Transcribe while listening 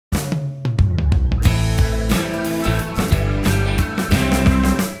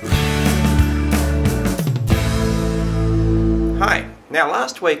Now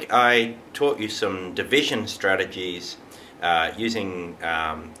last week I taught you some division strategies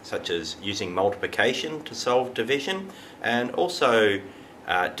such as using multiplication to solve division, and also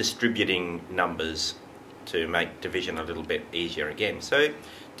distributing numbers to make division a little bit easier again. So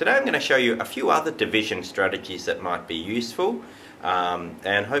today I'm going to show you a few other division strategies that might be useful,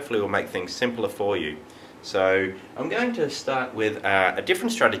 and hopefully will make things simpler for you. So I'm going to start with a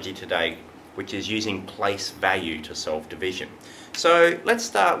different strategy today, which is using place value to solve division. So let's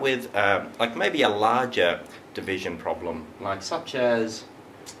start with like maybe a larger division problem, like such as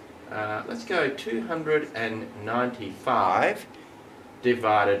let's go 295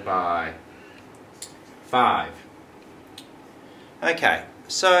 divided by 5. Okay,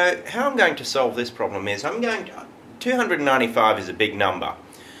 so how I'm going to solve this problem is 295 is a big number.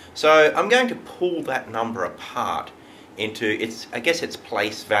 So I'm going to pull that number apart into its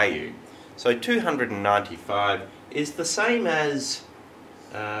place value. So 295 is the same as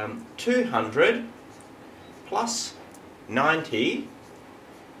 200 plus 90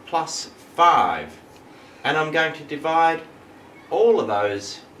 plus 5. And I'm going to divide all of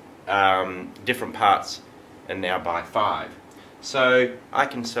those different parts and now by 5. So I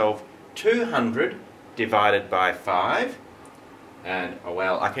can solve 200 divided by 5, and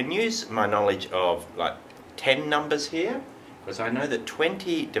well, I can use my knowledge of like 10 numbers here, because I know that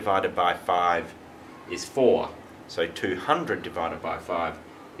 20 divided by 5 is 4. So 200 divided by 5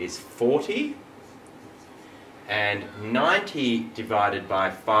 is 40, and 90 divided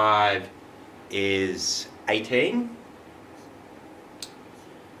by 5 is 18,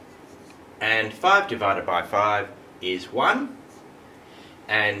 and 5 divided by 5 is 1.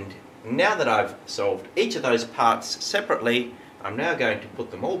 And now that I've solved each of those parts separately, I'm now going to put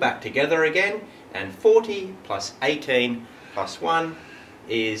them all back together again, and 40 plus 18 plus 1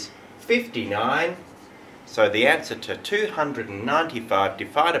 is 59. So the answer to 295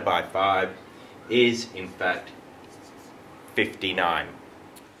 divided by 5 is in fact 59.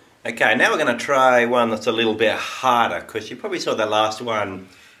 Okay, now we're going to try one that's a little bit harder, because you probably saw the last one.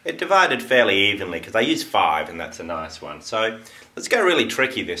 It divided fairly evenly because I used 5, and that's a nice one. So let's go really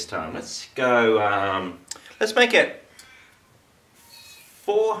tricky this time. Let's go, let's make it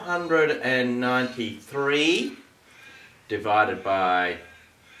 493 divided by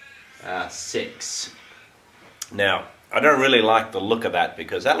 6. Now, I don't really like the look of that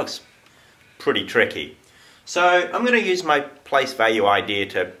because that looks pretty tricky. So I'm going to use my place value idea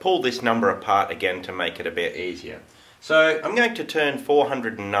to pull this number apart again to make it a bit easier. So I'm going to turn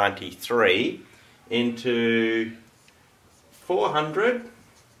 493 into 400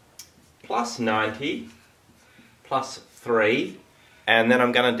 plus 90 plus 3, and then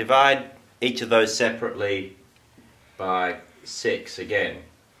I'm going to divide each of those separately by 6 again.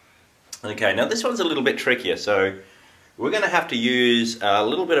 Okay, now this one's a little bit trickier, so we're going to have to use a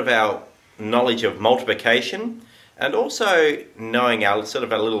little bit of our knowledge of multiplication, and also knowing our sort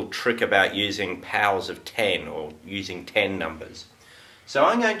of a little trick about using powers of 10, or using 10 numbers. So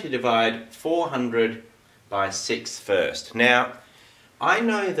I'm going to divide 400 by 6 first. Now, I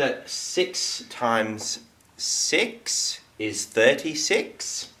know that 6 times 6 is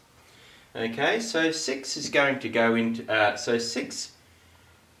 36. Okay, so 6 is going to go into, so 6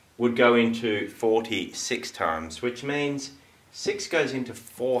 would go into 46 times, which means 6 goes into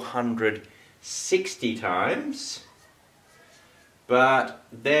 460 times. But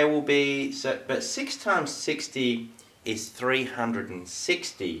there will be, but 6 times 60 is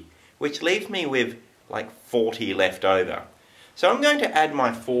 360, which leaves me with like 40 left over. So I'm going to add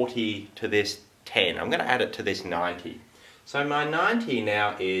my 40 to this 10. I'm going to add it to this 90. So my 90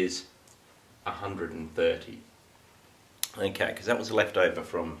 now is 130. Okay, because that was left over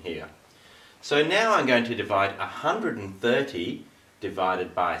from here. So now I'm going to divide 130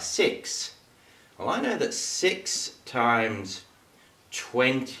 divided by 6. Well, I know that 6 times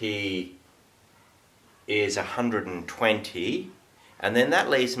 20 is 120, and then that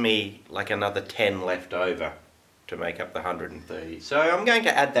leaves me like another 10 left over to make up the 130. So I'm going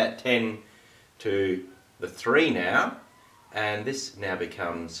to add that 10 to the 3 now, and this now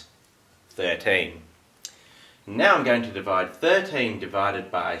becomes 13. Now I'm going to divide 13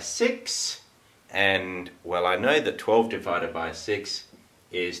 divided by 6, and well, I know that 12 divided by 6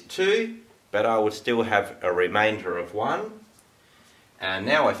 is 2, but I would still have a remainder of 1. And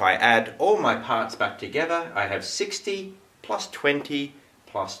now if I add all my parts back together, I have 60 plus 20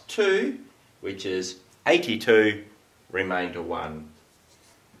 plus 2, which is 82, remainder 1.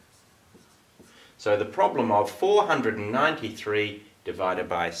 So the problem of 493 divided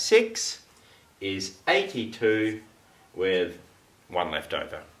by 6 is 82 with 1 left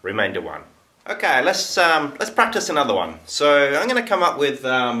over, remainder 1. Okay, let's practice another one. So I'm going to come up with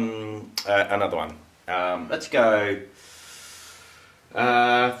another one. Let's go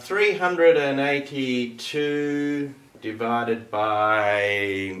 382 divided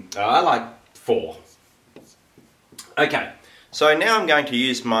by, I like 4. Okay, so now I'm going to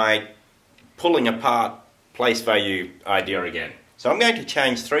use my pulling apart place value idea again. So I'm going to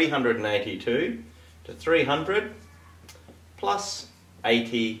change 382 to 300 plus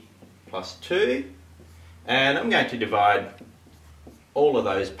 80 plus 2, and I'm going to divide all of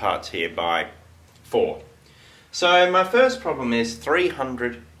those parts here by 4. So my first problem is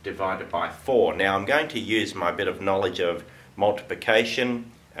 300 divided by 4. Now I'm going to use my bit of knowledge of multiplication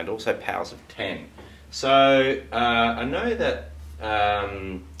and also powers of 10. So I know that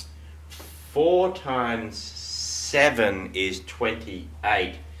 4 times 7 is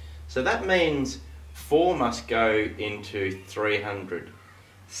 28. So that means 4 must go into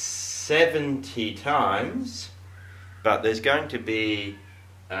 370 times, but there's going to be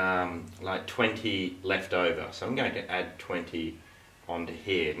like 20 left over. So I'm going to add 20 onto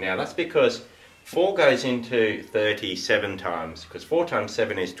here. Now that's because 4 goes into 37 times, because 4 times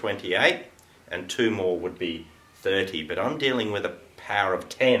 7 is 28, and 2 more would be 30, but I'm dealing with a power of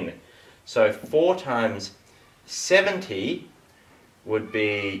 10. So 4 times 70 would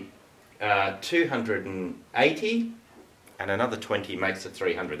be 280, and another 20 makes it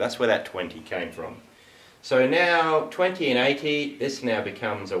 300. That's where that 20 came from. So now 20 and 80, this now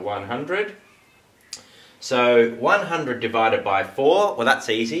becomes a 100. So 100 divided by 4, well that's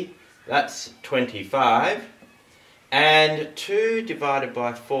easy. That's 25. And 2 divided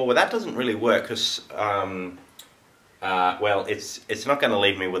by 4, well that doesn't really work because, well, it's not going to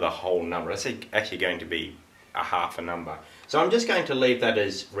leave me with a whole number. It's actually going to be a half a number. So I'm just going to leave that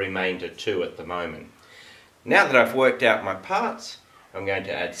as remainder 2 at the moment. Now that I've worked out my parts, I'm going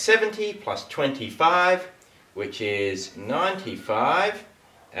to add 70 plus 25, which is 95,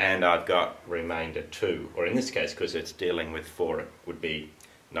 and I've got remainder 2, or in this case, because it's dealing with 4, it would be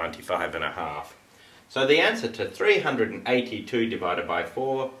 95 and a half. So the answer to 382 divided by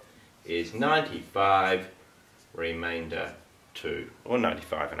 4 is 95 remainder 2, or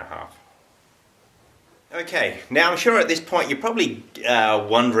 95 and a half. Okay, now I'm sure at this point you're probably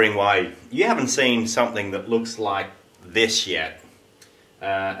wondering why you haven't seen something that looks like this yet.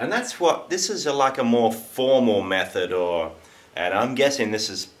 And that's what, this is like a more formal method, and I'm guessing this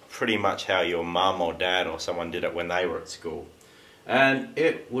is pretty much how your mum or dad or someone did it when they were at school. And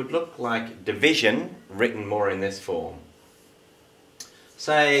it would look like division written more in this form.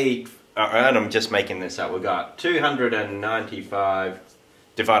 Say, and I'm just making this up, we've got 295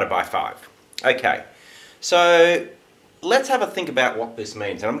 divided by 5. Okay. So let's have a think about what this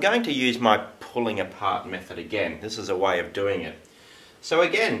means, and I'm going to use my pulling apart method again. This is a way of doing it. So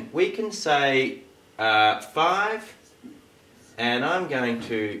again, we can say 5, and I'm going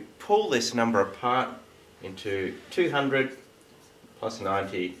to pull this number apart into 200 plus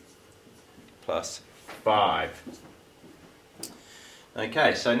 90 plus 5.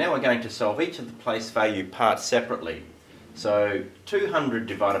 Okay, so now we're going to solve each of the place value parts separately. So 200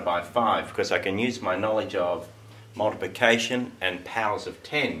 divided by 5, because I can use my knowledge of multiplication and powers of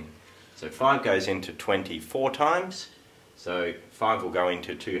 10. So 5 goes into 24 times, so 5 will go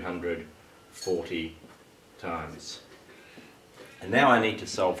into 240 times. And now I need to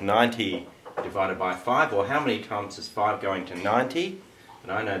solve 90 divided by 5, or how many times does 5 go into 90?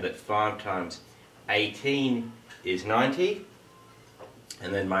 And I know that 5 times 18 is 90.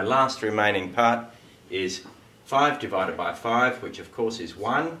 And then my last remaining part is 5 divided by 5, which of course is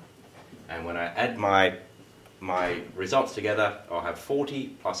 1, and when I add my results together, I'll have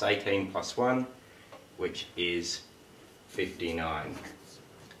 40 plus 18 plus 1, which is 59.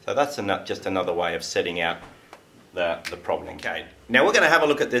 So that's just another way of setting out the problem. Okay. Now we're going to have a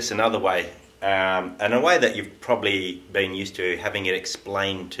look at this another way, and a way that you've probably been used to having it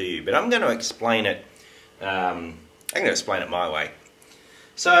explained to you, but I'm going to explain it. I'm going to explain it my way.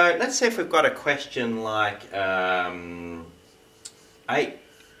 So let's say if we've got a question like 8,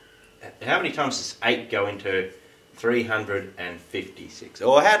 how many times does 8 go into 356?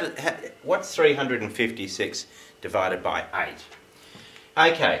 Or what's 356 divided by 8?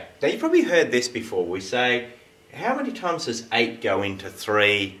 Okay, now you've probably heard this before. We say, how many times does 8 go into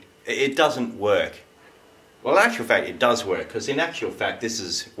 3? It doesn't work. Well, in actual fact, it does work, because in actual fact,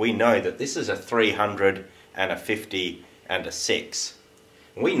 we know that this is a 300 and a 50 and a 6.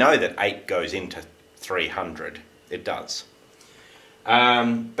 We know that 8 goes into 300. It does.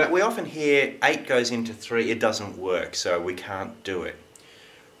 But we often hear 8 goes into 3. It doesn't work, so we can't do it.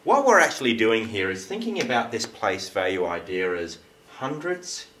 What we're actually doing here is thinking about this place value idea as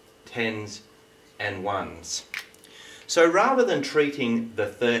hundreds, tens, and 1s. So rather than treating the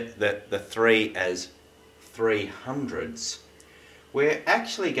 3 as 300s, we're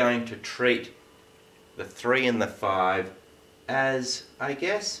actually going to treat the 3 and the 5 as, I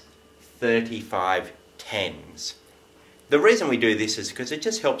guess, 35 tens. The reason we do this is because it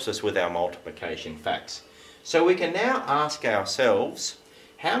just helps us with our multiplication facts. So we can now ask ourselves,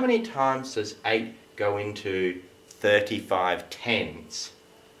 how many times does 8 go into 35 tens?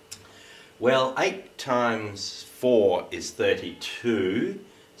 Well, 8 times 4 is 32,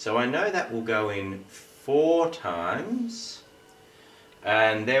 so I know that will go in 4 times,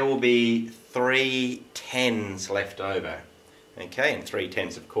 and there will be 3 tens left over. Okay, and 3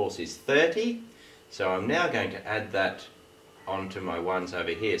 tens of course is 30, so I'm now going to add that onto my 1s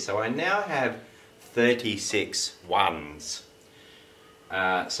over here. So I now have 36 1s.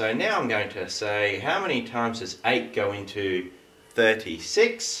 So now I'm going to say, how many times does 8 go into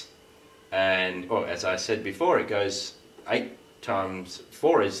 36? And, or as I said before, it goes 8 times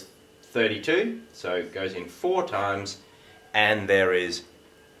 4 is 32, so it goes in 4 times, and there is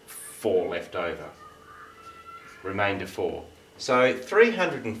 4 left over. Remainder 4. So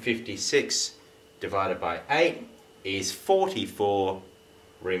 356 divided by 8 is 44,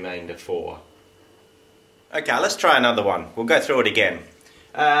 remainder 4. Okay, let's try another one. We'll go through it again.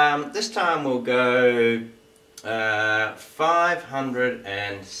 This time we'll go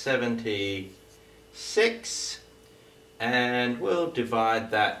 576, and we'll divide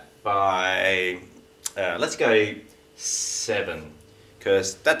that by, let's go 7,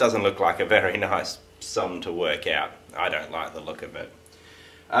 because that doesn't look like a very nice sum to work out. I don't like the look of it.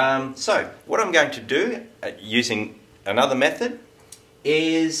 So what I'm going to do, using another method,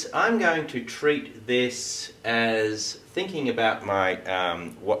 is I'm going to treat this as thinking about my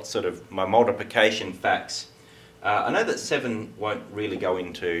my multiplication facts. I know that 7 won't really go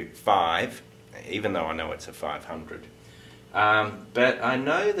into 5, even though I know it's a 500. But I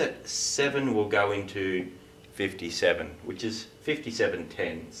know that 7 will go into 57, which is 57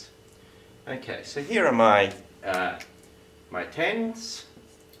 tens. Okay, so here are my my tens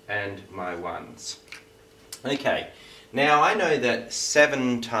and my 1s. Okay, now I know that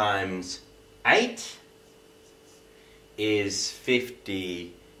 7 times 8 is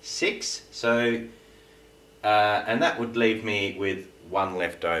 56, so and that would leave me with 1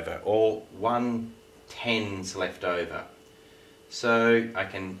 left over, or 1 tens left over. So I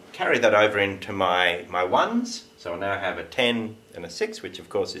can carry that over into my 1s, so I now have a 10 and a 6, which of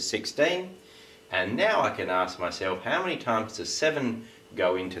course is 16. And now I can ask myself, how many times does 7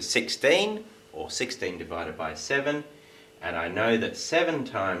 go into 16, or 16 divided by 7? And I know that 7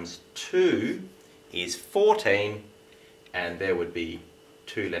 times 2 is 14, and there would be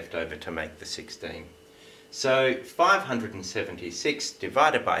 2 left over to make the 16. So 576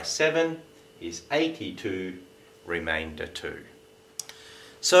 divided by 7 is 82, remainder 2.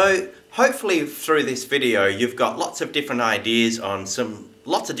 So hopefully through this video you've got lots of different ideas on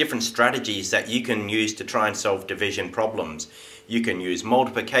lots of different strategies that you can use to try and solve division problems. You can use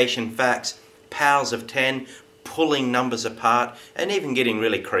multiplication facts, powers of 10, pulling numbers apart, and even getting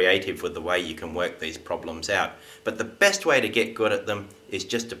really creative with the way you can work these problems out. But the best way to get good at them is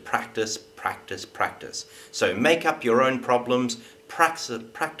just to practice, practice, practice. So make up your own problems,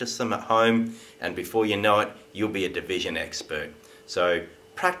 practice them at home, and before you know it, you'll be a division expert. So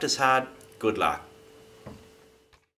practice hard, good luck.